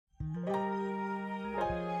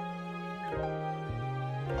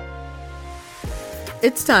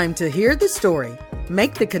It's time to hear the story,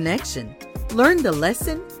 make the connection, learn the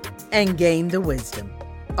lesson, and gain the wisdom.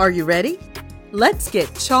 Are you ready? Let's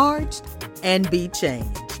get charged and be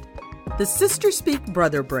changed. The Sister Speak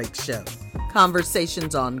Brother Break Show.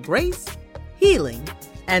 Conversations on grace, healing,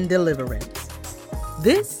 and deliverance.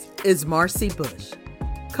 This is Marcy Bush.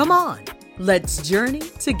 Come on, let's journey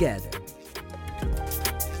together.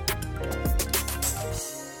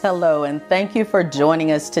 Hello, and thank you for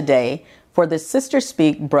joining us today for the Sister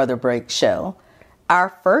Speak Brother Break Show.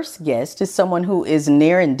 Our first guest is someone who is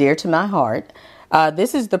near and dear to my heart.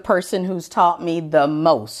 This is the person who's taught me the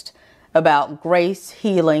most about grace,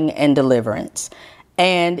 healing, and deliverance.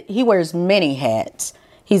 And he wears many hats.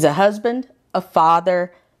 He's a husband, a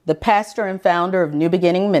father, the pastor and founder of New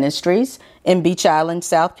Beginning Ministries in Beach Island,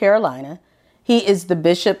 South Carolina. He is the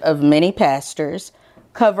bishop of many pastors,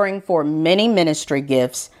 covering for many ministry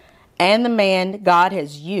gifts, and the man God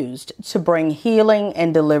has used to bring healing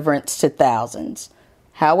and deliverance to thousands.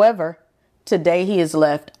 However, today he has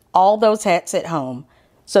left all those hats at home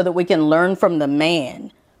so that we can learn from the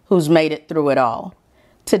man who's made it through it all.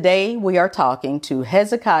 Today we are talking to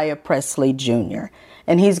Hezekiah Pressley Jr.,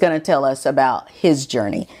 and he's going to tell us about his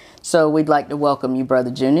journey. So we'd like to welcome you, Brother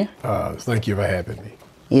Jr. Thank you for having me.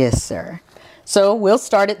 Yes, sir. So we'll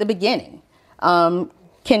start at the beginning. Can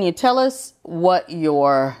you tell us what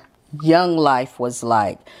your young life was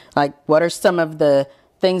like? Like, what are some of the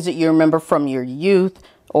things that you remember from your youth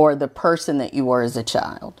or the person that you were as a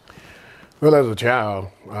child? Well, as a child,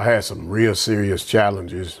 I had some real serious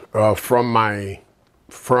challenges probably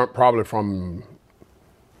from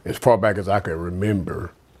as far back as I could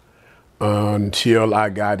remember until I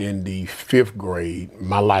got in the 5th grade.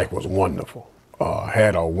 My life was wonderful.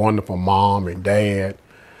 Had a wonderful mom and dad.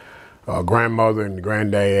 Grandmother and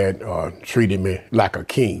granddad treated me like a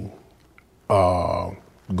king.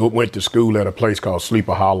 Went to school at a place called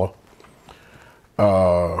Sleeper Hollow.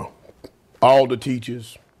 All the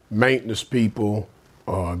teachers, maintenance people,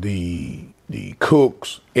 the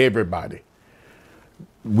cooks, everybody.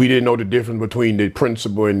 We didn't know the difference between the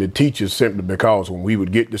principal and the teachers simply because when we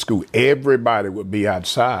would get to school, everybody would be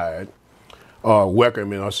outside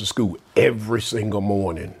welcoming us to school every single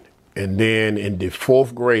morning. And then in the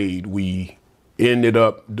 4th grade, we ended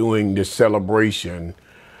up doing this celebration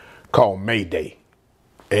called May Day.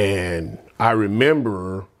 And I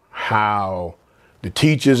remember how the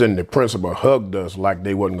teachers and the principal hugged us like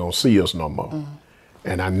they wasn't going to see us no more. Mm-hmm.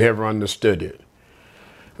 And I never understood it.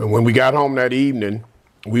 And when we got home that evening,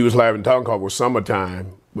 we was having talking called was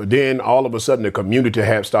summertime. But then all of a sudden the community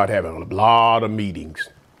started having a lot of meetings.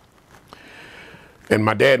 And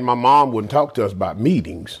my dad and my mom wouldn't talk to us about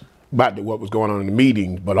meetings, about what was going on in the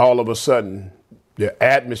meetings, but all of a sudden the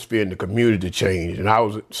atmosphere in the community changed, and I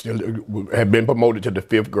had been promoted to the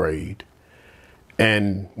 5th grade.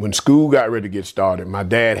 And when school got ready to get started, my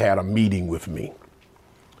dad had a meeting with me,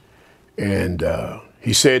 and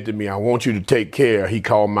he said to me, "I want you to take care." He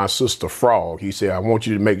called my sister Frog. He said, "I want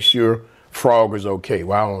you to make sure Frog is okay."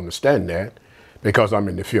 Well, I don't understand that because I'm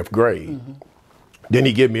in the 5th grade. Mm-hmm. Then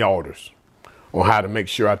he gave me orders on how to make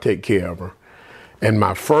sure I take care of her. And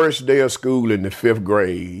my first day of school in the 5th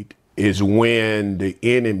grade is when the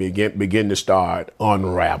enemy began to start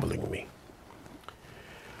unraveling me.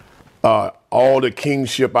 All the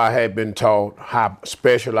kingship I had been taught, how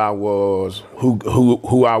special I was,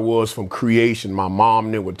 who I was from creation. My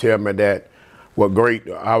mom then would tell me that what great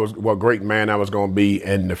man I was going to be.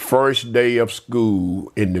 And the first day of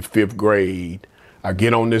school in the 5th grade, I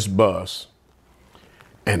get on this bus,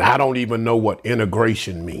 and I don't even know what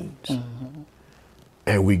integration means. Mm-hmm.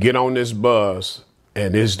 And we get on this bus,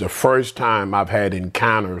 and it's the first time I've had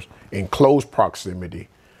encounters in close proximity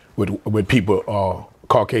with people,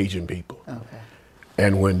 Caucasian people. Okay.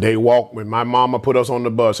 And when my mama put us on the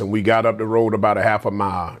bus and we got up the road about a half a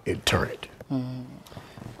mile, it turned. Mm.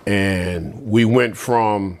 And we went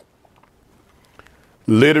from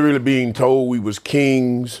literally being told we was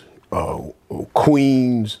kings,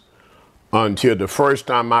 queens, until the first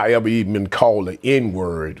time I ever even called the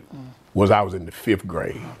N-word was I was in the 5th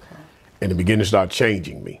grade. Okay. And it began to start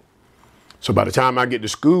changing me. So by the time I get to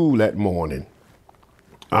school that morning,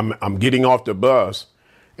 I'm getting off the bus,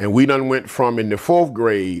 and we done went from in the 4th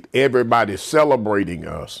grade, everybody celebrating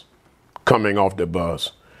us coming off the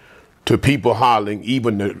bus, to people hollering,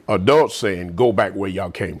 even the adults saying, "Go back where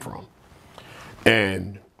y'all came from."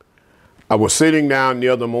 And I was sitting down the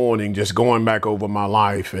other morning just going back over my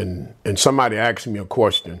life, and somebody asked me a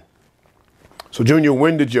question. So, Junior,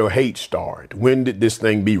 when did your hate start? When did this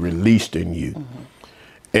thing be released in you?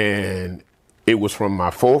 Mm-hmm. And it was from my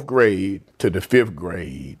 4th grade to the 5th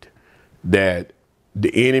grade that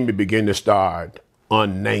the enemy began to start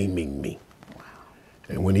unnaming me.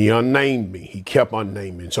 And when he unnamed me, he kept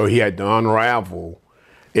unnaming. So he had to unravel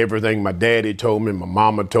everything my daddy told me, my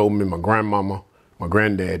mama told me, my grandmama, my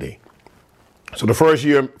granddaddy. So the first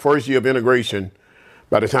year of integration,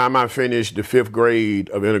 by the time I finished the 5th grade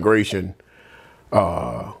of integration,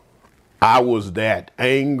 I was that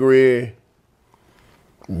angry,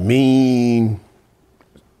 mean,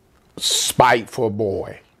 spiteful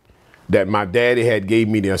boy that my daddy had gave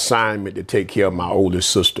me the assignment to take care of my oldest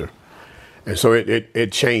sister. And so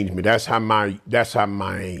it changed me. That's how my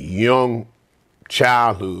young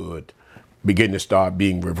childhood began to start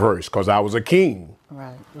being reversed, because I was a king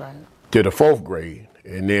to the 4th grade,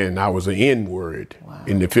 and then I was an N-word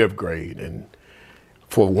in the 5th grade. And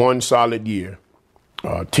for one solid year,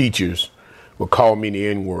 teachers would call me the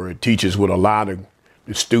N-word. Teachers would allow the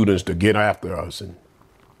students to get after us. And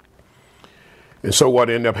so what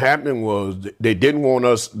ended up happening was they didn't want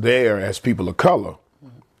us there as people of color.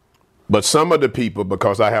 But some of the people,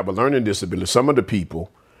 because I have a learning disability, some of the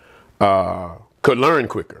people could learn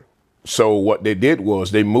quicker. So what they did was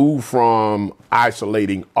they moved from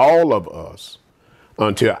isolating all of us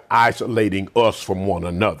until isolating us from one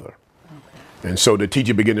another. Okay. And so the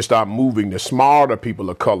teacher began to start moving the smarter people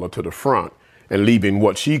of color to the front and leaving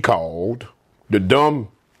what she called the dumb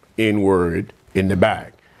N-word in the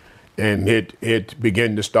back. And it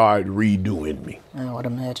began to start redoing me. I would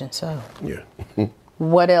imagine so. Yeah.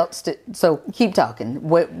 What else so keep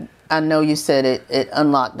talking. I know you said it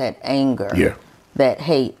unlocked that anger, that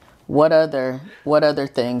hate. What other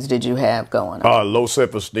things did you have going on? Low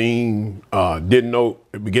self-esteem,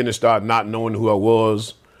 began to start not knowing who I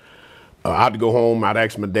was. I had to go home, I'd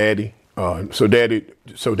ask my daddy, so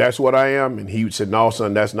that's what I am? And he would say, no,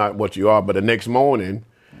 son, that's not what you are. But the next morning,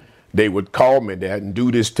 they would call me that and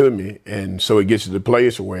do this to me. And so it gets to the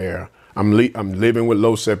place where I'm living with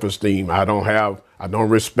low self-esteem. I don't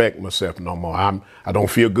respect myself no more. I don't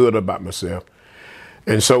feel good about myself.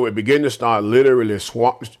 And so it began to start literally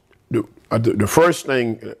the first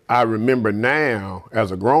thing I remember now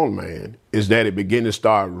as a grown man is that it began to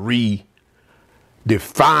start redefining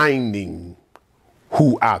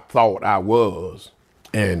who I thought I was,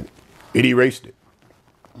 and it erased it.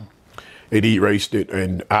 It erased it.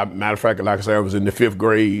 And matter of fact, like I said, I was in the 5th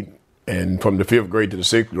grade, and from the 5th grade to the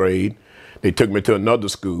 6th grade, they took me to another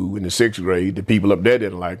school in the 6th grade. The people up there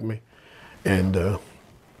didn't like me. And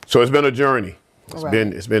so it's been a journey.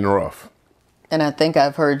 It's been rough. And I think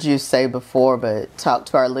I've heard you say before, but talk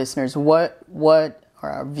to our listeners, or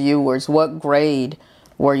our viewers, what grade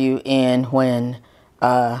were you in when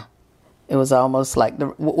it was almost like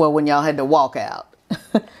when y'all had to walk out?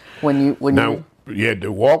 The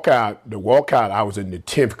walkout, I was in the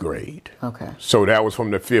 10th grade. Okay. So that was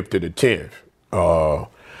from the 5th to the 10th.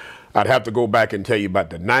 I'd have to go back and tell you about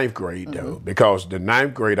the 9th grade, though, because the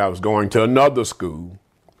 9th grade I was going to another school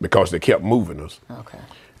because they kept moving us. Okay.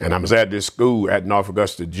 And I was at this school at North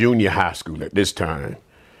Augusta Junior High School at this time.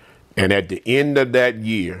 And at the end of that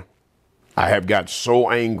year, I have got so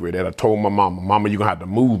angry that I told my mama, you're going to have to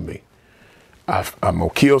move me. I'm going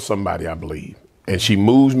to kill somebody, I believe. And she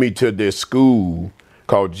moves me to this school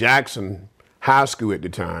called Jackson High School at the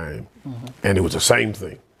time. And it was the same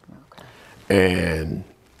thing. Okay. And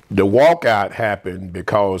the walkout happened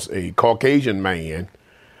because a Caucasian man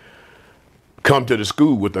come to the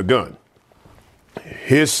school with a gun.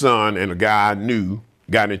 His son and a guy I knew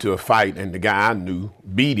got into a fight, and the guy I knew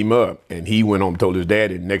beat him up, and he went home and told his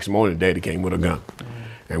daddy. The next morning, daddy came with a gun.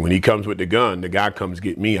 And when he comes with the gun, the guy comes to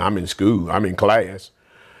get me. I'm in school. I'm in class.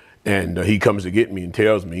 And he comes to get me and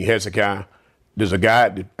tells me, Hezekiah, there's a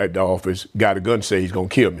guy at the office, got a gun, say he's going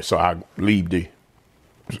to kill me. So I leave the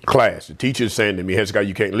class. The teacher's saying to me, Hezekiah,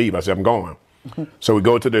 you can't leave. I said, I'm going. So we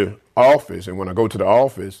go to the office, and when I go to the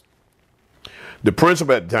office, the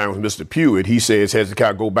principal at the time was Mr. Pewitt. He says,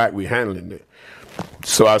 Hezekiah, go back, we're handling it.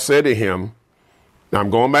 So I said to him, I'm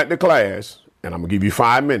going back to class, and I'm going to give you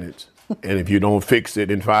 5 minutes. And if you don't fix it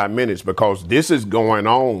in 5 minutes, because this is going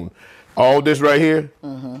on, all this right here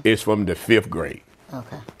is from the 5th grade.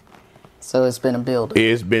 Okay. So it's been a building.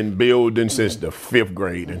 It's been building since the 5th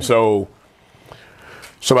grade. And so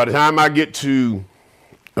by the time I get to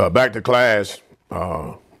back to class,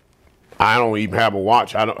 I don't even have a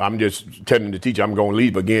watch. I'm just telling the teacher I'm going to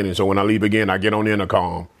leave again. And so when I leave again, I get on the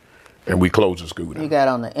intercom and we close the school down. You got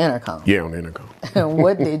on the intercom? Yeah, on the intercom. And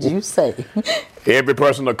what did you say? Every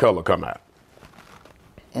person of color come out.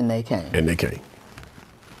 And they came? And they came.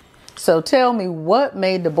 So tell me, what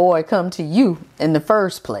made the boy come to you in the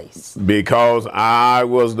first place? Because I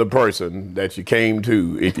was the person that you came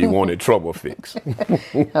to if you wanted trouble fixed.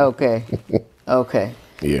 Okay.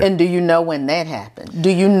 Yeah. And do you know when that happened? Do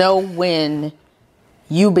you know when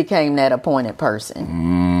you became that appointed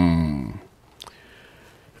person?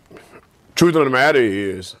 Truth of the matter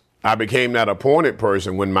is, I became that appointed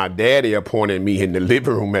person when my daddy appointed me in the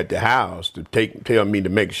living room at the house to tell me to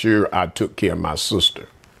make sure I took care of my sister.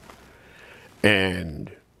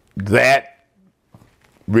 And that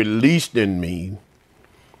released in me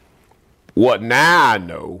what now I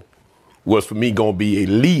know was for me going to be a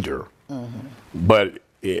leader. But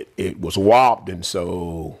it was warped, and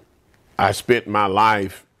so I spent my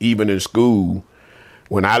life, even in school,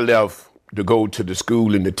 when I left to go to the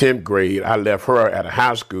school in the 10th grade, I left her at a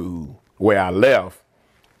high school where I left,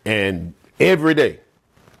 and every day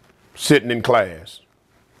sitting in class,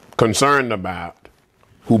 concerned about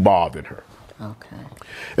who bothered her. Okay.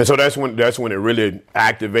 And so that's when it really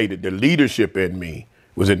activated the leadership in me,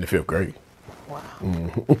 was in the 5th grade.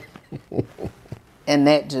 Wow. And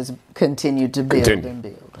that just continued to build and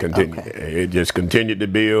build. Continued. Okay. It just continued to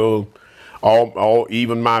build.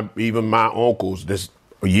 Even my uncles that's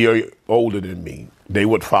a year older than me, they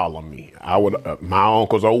would follow me. My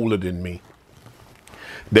uncles older than me,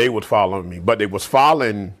 they would follow me, but they was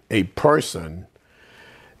following a person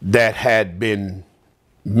that had been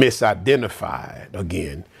misidentified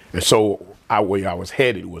again, and so where I was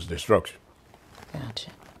headed was destruction.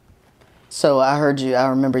 Gotcha. So I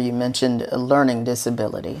remember you mentioned a learning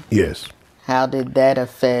disability. Yes. How did that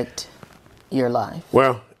affect your life?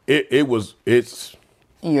 Well, it's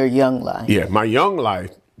your young life. Yeah, my young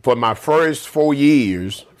life. For my first 4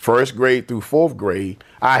 years, 1st grade through 4th grade,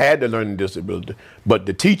 I had the learning disability, but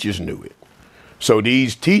the teachers knew it. So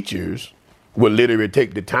these teachers would literally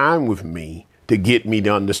take the time with me to get me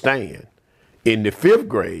to understand. In the 5th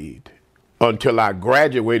grade, until I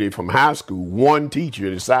graduated from high school, one teacher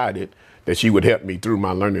decided that she would help me through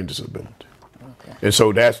my learning disability. Okay. And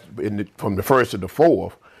so that's from the 1st to the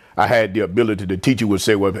 4th, I had the ability, the teacher would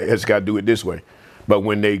say, well, it's got to do it this way. But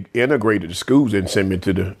when they integrated the schools and sent me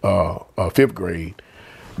to the 5th grade,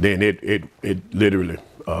 then it literally,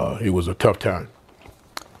 it was a tough time.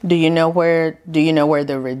 Do you know where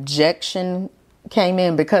the rejection came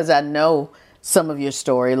in? Because I know some of your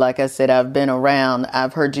story. Like I said, I've been around.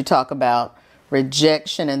 I've heard you talk about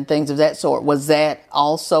rejection and things of that sort. Was that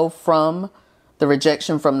also from the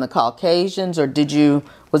rejection from the Caucasians, or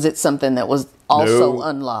was it something that was also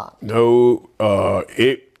unlocked? No,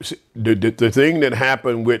 the thing that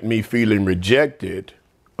happened with me feeling rejected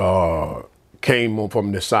came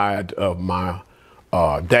from the side of my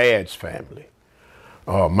dad's family.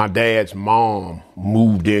 My dad's mom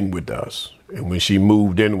moved in with us, and when she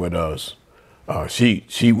moved in with us,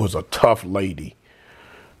 she was a tough lady.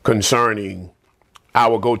 Concerning, I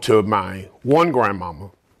would go to my one grandmama,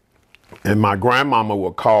 and my grandmama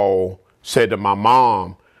would say to my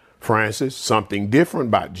mom, Francis, something different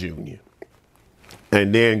about Junior.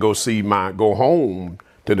 And then go home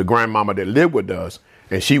to the grandmama that lived with us,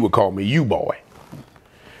 and she would call me you boy.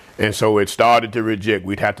 And so it started to reject.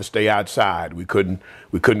 We'd have to stay outside. We couldn't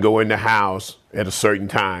go in the house at a certain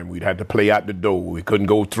time. We'd have to play out the door. We couldn't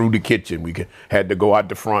go through the kitchen. Had to go out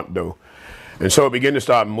the front door. And so it began to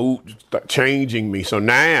start changing me. So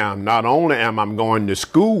now, not only am I going to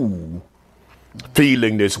school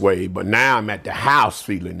feeling this way, but now I'm at the house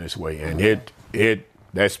feeling this way. And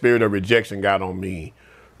that spirit of rejection got on me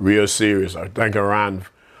real serious. I think around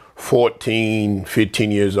 14,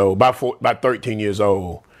 15 years old, about 13 years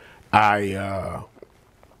old, I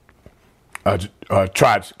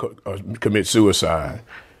tried to commit suicide,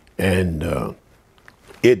 and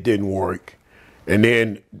it didn't work. And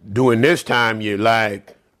then during this time, you're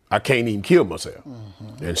like, I can't even kill myself.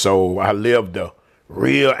 Mm-hmm. And so I lived a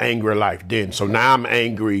real angry life then. So now I'm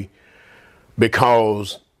angry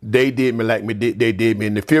because they did me like they did me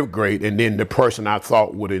in the 5th grade, and then the person I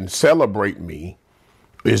thought wouldn't celebrate me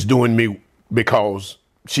is doing me because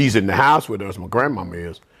she's in the house with us, my grandmama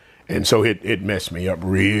is. And so it messed me up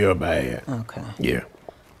real bad. Okay. Yeah.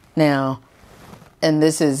 Now, and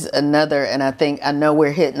this is another, and I know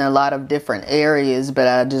we're hitting a lot of different areas, but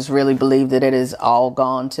I just really believe that it has all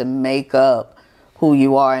gone to make up who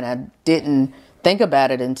you are. And I didn't think about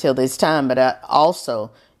it until this time, but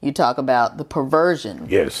you talk about the perversion.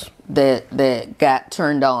 Yes. That got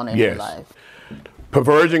turned on in your life.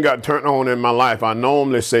 Perversion got turned on in my life. I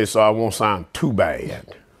normally say so I won't sound too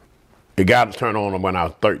bad. It got turned on when I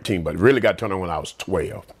was 13, but it really got turned on when I was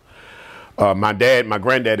 12. My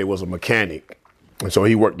granddaddy was a mechanic, and so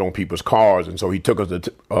he worked on people's cars, and so he took us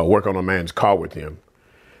to work on a man's car with him.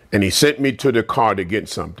 And he sent me to the car to get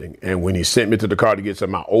something. And when he sent me to the car to get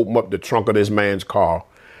something, I opened up the trunk of this man's car,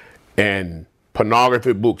 and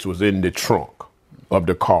pornography books was in the trunk of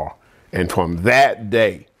the car. And from that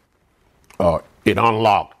day, it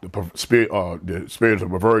unlocked the spiritual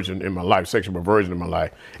perversion in my life, sexual perversion in my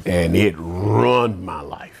life, and it ruined my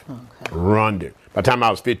life. Okay. Ruined it. By the time I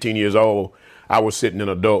was 15 years old, I was sitting in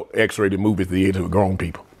an adult X-rated movie theater with grown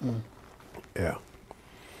people. Yeah.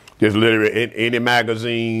 Just literally in any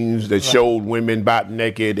magazines that showed women butt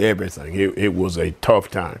naked, everything. It was a tough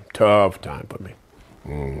time for me.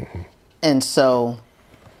 Mm-hmm. And so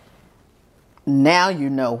now you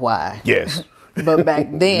know why. Yes. But back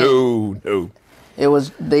then, no. It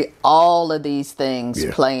was all of these things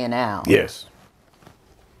playing out. Yes.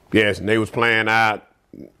 Yes, and they was playing out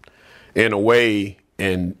in a way,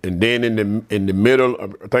 and then in the middle,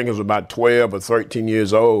 I think it was about 12 or 13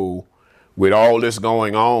 years old, with all this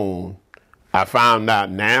going on, I found out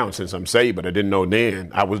now, since I'm saved, but I didn't know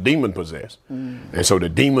then, I was demon possessed. And so the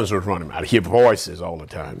demons were running. I'd hear voices all the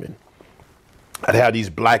time, and I'd have these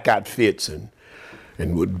blackout fits and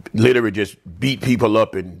would literally just beat people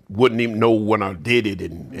up and wouldn't even know when I did it,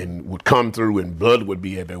 and would come through and blood would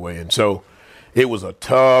be everywhere. And so it was a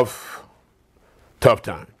tough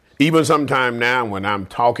time. Even sometime now when I'm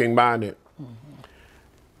talking about it,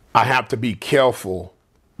 I have to be careful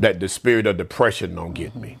that the spirit of depression don't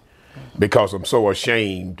get me, because I'm so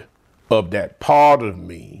ashamed of that part of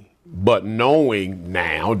me. But knowing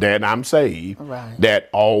now that I'm saved, that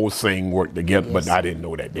all things work together, but I didn't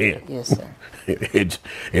know that then. Yes, sir.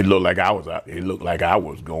 It looked like I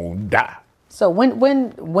was going to die. So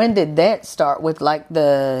when did that start with, like,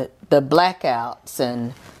 the blackouts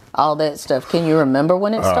and all that stuff? Can you remember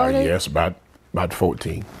when it started? Yes, about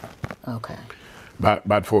 14. Okay.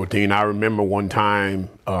 About 14. I remember one time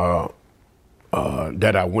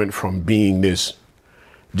that I went from being this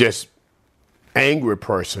just angry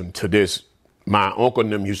person to this. My uncle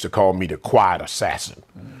and them used to call me the quiet assassin.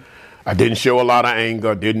 I didn't show a lot of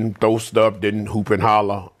anger, didn't throw stuff, didn't hoop and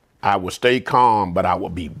holler. I would stay calm, but I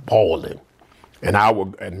would be boiling. And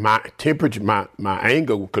my temperature, my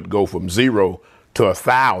anger could go from 0 to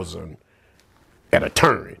 1,000 at a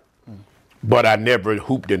turn. But I never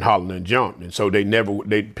hooped and hollered and jumped. And so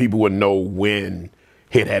people wouldn't know when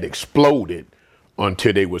it had exploded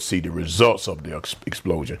until they would see the results of the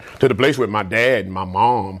explosion. To the place where my dad and my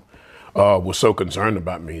mom was so concerned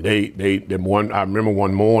about me. I remember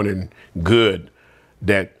one morning,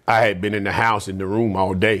 that I had been in the house in the room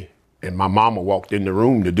all day, and my mama walked in the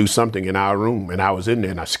room to do something in our room, and I was in there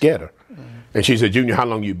and I scared her. And she said, "Junior, how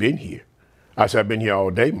long you been here?" I said, "I've been here all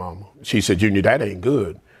day, Mama." She said, "Junior, that ain't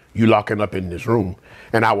good. You locking up in this room."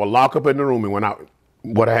 And I would lock up in the room, and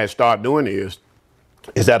what I had started doing is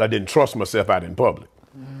that I didn't trust myself out in public.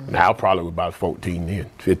 Now I probably was about 14 then,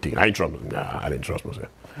 15. I didn't trust myself.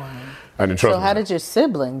 Wow. I didn't trust myself. So how did your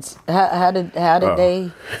siblings, how did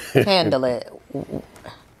they handle it?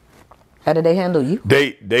 How did they handle you?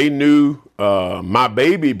 They knew my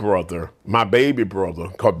baby brother, and the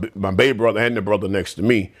brother next to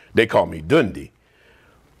me, they called me Dundee.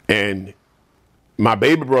 And my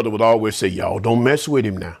baby brother would always say, "Y'all don't mess with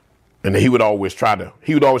him now." And he would always try to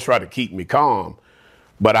keep me calm,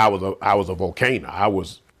 but I was a volcano.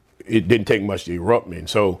 It didn't take much to erupt me. And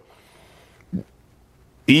so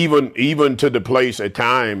even to the place at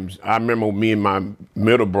times, I remember me and my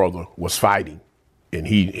middle brother was fighting, and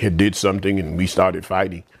he had did something and we started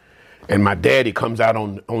fighting. And my daddy comes out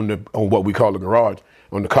on what we call the garage,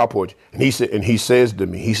 on the car porch, and he says to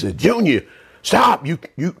me, he said, "Junior, stop, you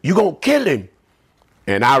gonna kill him."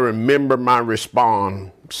 And I remember my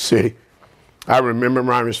response sitting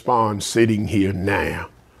here now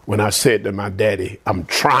when I said to my daddy, "I'm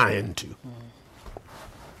trying to."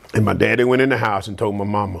 And my daddy went in the house and told my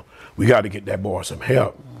mama, "We got to get that boy some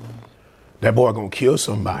help. That boy gonna kill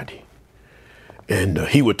somebody." And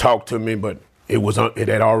he would talk to me, but it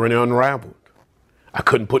had already unraveled. I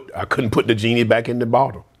couldn't put the genie back in the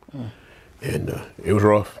bottle, and it was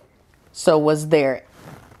rough. So was there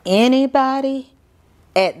anybody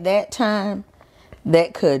at that time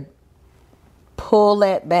that could pull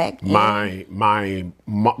that back in? My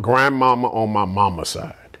grandmama on my mama's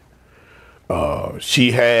side.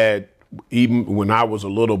 She had, even when I was a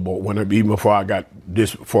little boy, even before I got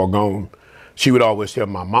this foregone, she would always tell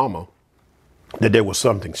my mama that there was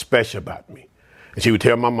something special about me. And she would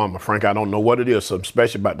tell my mama, "Frank, I don't know what it is, something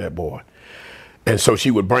special about that boy." And so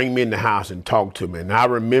she would bring me in the house and talk to me. And I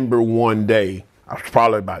remember one day, I was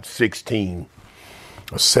probably about 16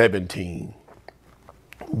 or 17,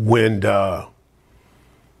 when the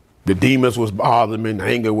demons was bothering me, and the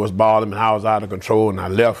anger was bothering me, and I was out of control, and I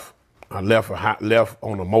left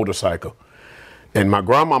on a motorcycle. And my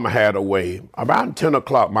grandmama had a way, about 10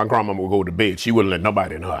 o'clock, my grandmama would go to bed. She wouldn't let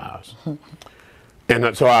nobody in her house.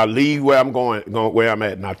 And so I leave where I'm going where I'm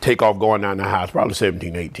at, and I take off going down the house, probably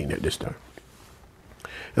 17, 18 at this time.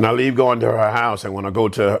 And I leave going to her house, and when I go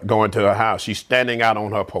into her house, she's standing out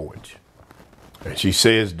on her porch. And she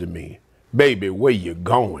says to me, "Baby, where you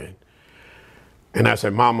going?" And I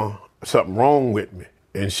said, "Mama, something wrong with me."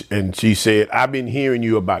 And she said, "I've been hearing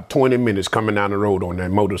you about 20 minutes coming down the road on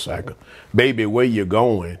that motorcycle. Baby, where you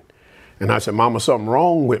going?" And I said, "Mama, something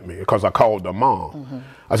wrong with me," because I called her mom. Mm-hmm.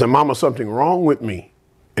 I said, "Mama, something wrong with me."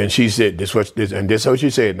 And she said, this is what she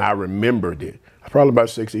said, and I remembered it. I was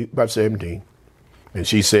probably about 17. And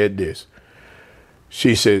she said this.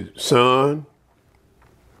 She said, "Son,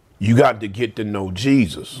 you got to get to know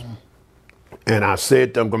Jesus." Mm-hmm. And I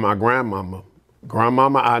said to my grandmama,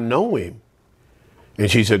 "Grandmama, I know him." And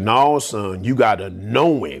she said, "No, son, you got to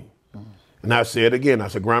know him." Mm-hmm. And I said again, I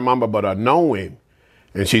said, "Grandmama, but I know him."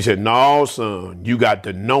 And she said, "No, son, you got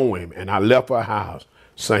to know him." And I left her house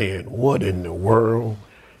saying, what in the world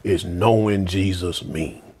is knowing Jesus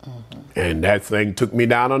mean? Mm-hmm. And that thing took me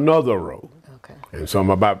down another road. Okay. And so I'm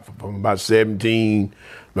about 17.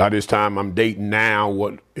 By this time, I'm dating now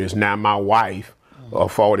what is now my wife,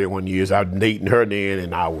 41 years. I was dating her then,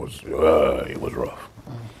 and it was rough.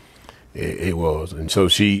 It was. And so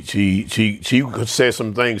she could say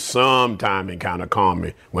some things sometime and kind of calm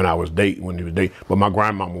me when he was dating. But my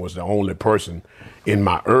grandmama was the only person in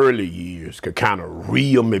my early years could kind of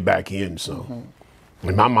reel me back in some. Mm-hmm.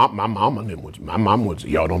 And my mom was,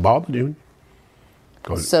 "Y'all don't bother, do you?"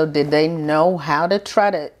 So did they know how to try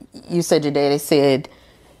to, you said your daddy said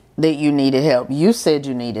that you needed help. You said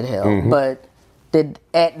you needed help, mm-hmm. but did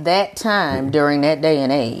at that time, mm-hmm. during that day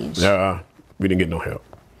and age? We didn't get no help.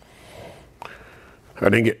 I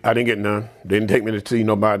didn't get none. They didn't take me to see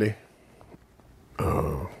nobody.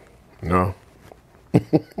 No.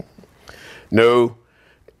 No.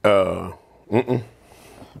 Okay.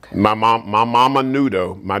 My mama knew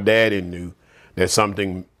though. My daddy knew that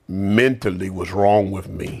something mentally was wrong with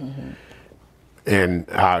me. Mm-hmm. And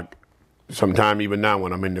sometime even now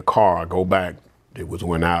when I'm in the car, I go back. It was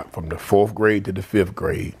when from the 4th grade to the 5th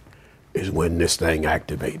grade is when this thing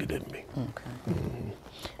activated in me. Okay. Mm-hmm.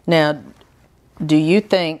 Now, do you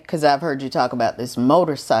think, because I've heard you talk about this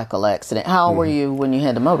motorcycle accident, how old were you when you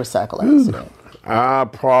had the motorcycle accident? I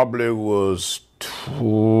probably was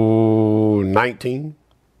 19.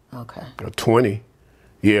 Okay. Or 20.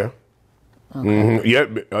 Yeah. Okay. Mm-hmm. Yeah.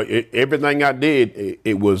 Everything I did,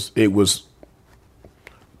 it was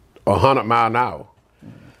 100 miles an hour.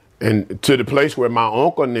 And to the place where my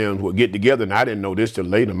uncle and them would get together, and I didn't know this till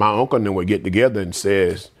later, my uncle and them would get together and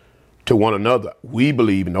says to one another, "We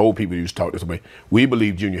believe," and the old people used to talk this way, "We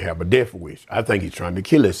believe Junior have a death wish. I think he's trying to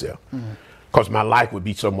kill himself." Because my life would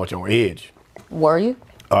be so much on edge. Were you?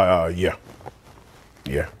 Yeah.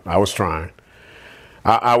 Yeah, I was trying.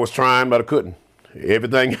 I was trying, but I couldn't.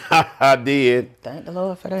 Everything I did. Thank the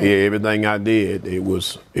Lord for that. Yeah, everything I did, it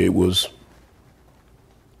was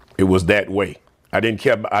that way. I didn't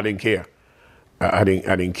care. I didn't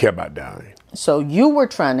care about dying. So you were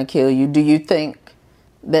trying to kill you. Do you think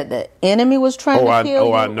that the enemy was trying to kill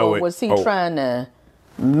you? I know or was he trying to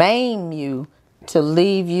maim you to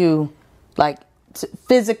leave you, like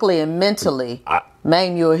physically and mentally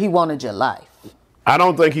maim you, or he wanted your life? I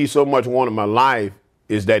don't think he so much wanted my life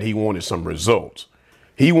is that he wanted some results.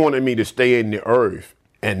 He wanted me to stay in the earth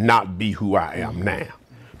and not be who I am now,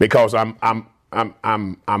 because I'm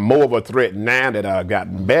more of a threat now that I've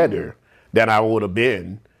gotten better than I would have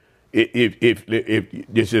been if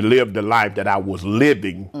just lived the life that I was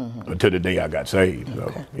living until the day I got saved.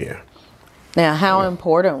 Okay. So, yeah. Now, how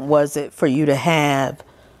important was it for you to have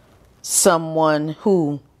someone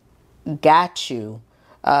who got you,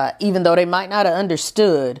 even though they might not have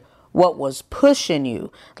understood what was pushing you,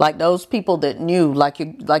 like those people that knew, like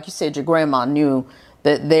you said, your grandma knew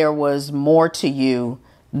that there was more to you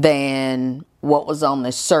than what was on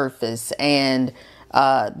the surface, and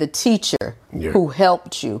the teacher who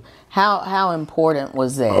helped you. How important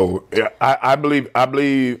was that? Oh, yeah, I believe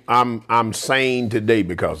I'm sane today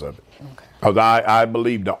because of it. Because I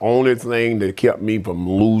believe the only thing that kept me from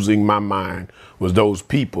losing my mind was those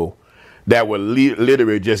people that would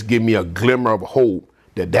literally just give me a glimmer of hope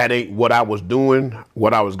that ain't what I was doing,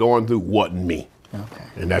 what I was going through wasn't me. Okay.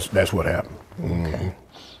 And that's what happened. Mm-hmm. Okay.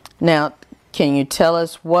 Now, can you tell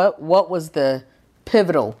us what was the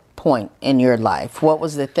pivotal point in your life? What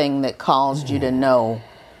was the thing that caused you to know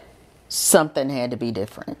something had to be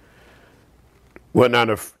different? Well, now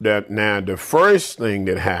the first thing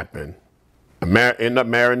that happened, I ended up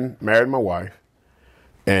marrying my wife,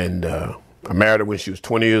 and I married her when she was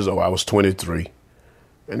 20 years old. I was 23,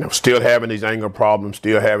 and I'm still having these anger problems,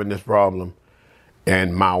 still having this problem,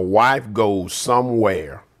 and my wife goes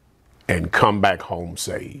somewhere and come back home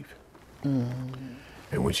saved.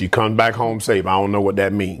 And when she comes back home safe, I don't know what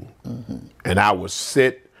that means. And I would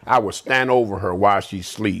stand over her while she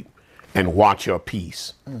sleep and watch her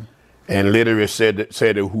peace. And literally said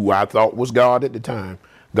to who I thought was God at the time,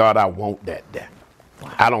 God, I want that.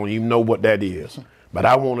 Wow. I don't even know what that is, but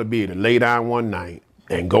I want to be able to lay down one night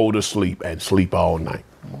and go to sleep and sleep all night.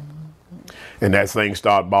 And that thing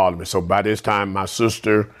started bothering me. So by this time, my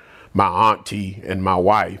sister, my auntie, and my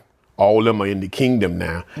wife, all of them are in the kingdom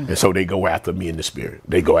now. And so they go after me in the spirit.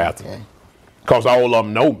 They go after me. Because all of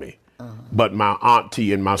them know me. But my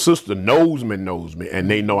auntie and my sister knows me, and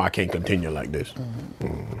they know I can't continue like this.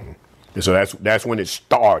 And so that's when it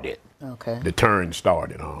started. Okay. The turn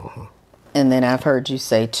started. And then I've heard you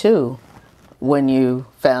say, too, when you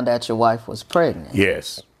found out your wife was pregnant.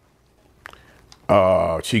 Yes.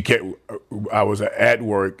 I was at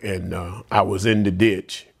work, and I was in the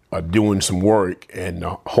ditch doing some work, and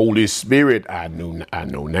the Holy Spirit, I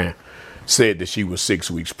know now, said that she was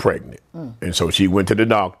 6 weeks pregnant. And so she went to the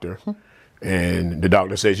doctor, and the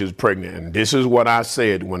doctor said she was pregnant. And this is what I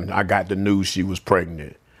said when I got the news she was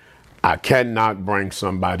pregnant. I cannot bring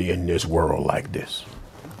somebody in this world like this.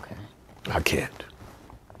 Okay. I can't.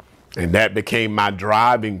 And that became my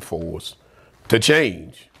driving force to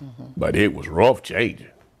change. But it was rough changing.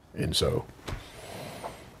 And so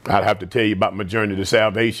I'd have to tell you about my journey to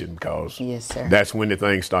salvation, because that's when the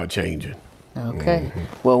things start changing. Okay.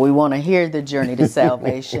 Well, we want to hear the journey to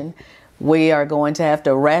salvation. We are going to have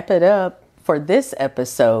to wrap it up for this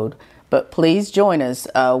episode, but please join us.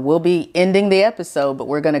 We'll be ending the episode, but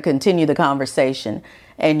we're going to continue the conversation,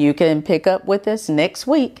 and you can pick up with us next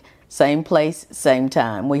week, same place, same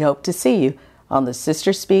time. We hope to see you on the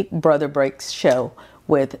Sister Speak Brother Breaks show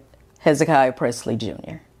with Hezekiah Pressley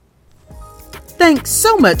Jr. Thanks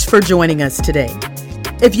so much for joining us today.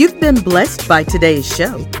 If you've been blessed by today's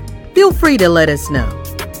show, feel free to let us know.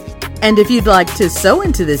 And if you'd like to sow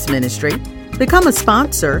into this ministry, become a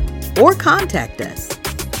sponsor, or contact us,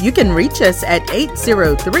 you can reach us at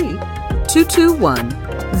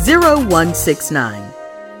 803-221-0169.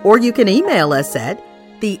 Or you can email us at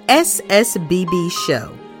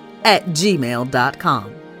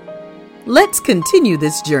thessbbshow@gmail.com. Let's continue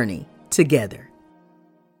this journey together.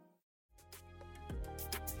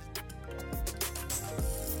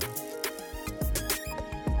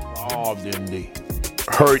 Involved in the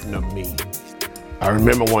hurting of me. I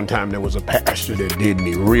remember one time there was a pastor that did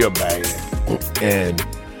me real bad, and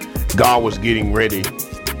God was getting ready.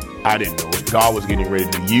 I didn't know it. God was getting ready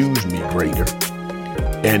to use me greater.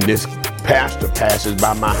 And this pastor passes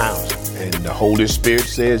by my house, and the Holy Spirit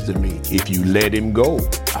says to me, if you let him go,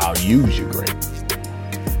 I'll use you great.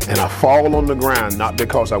 And I fall on the ground, not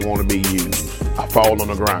because I want to be used. I fall on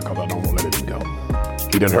the ground because I don't want to let him go.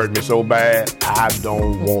 He done hurt me so bad, I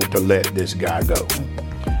don't want to let this guy go.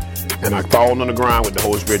 And I fall on the ground with the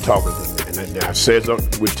Holy Spirit talking to me. And I said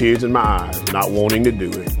with tears in my eyes, not wanting to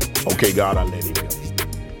do it. Okay, God, I let him go.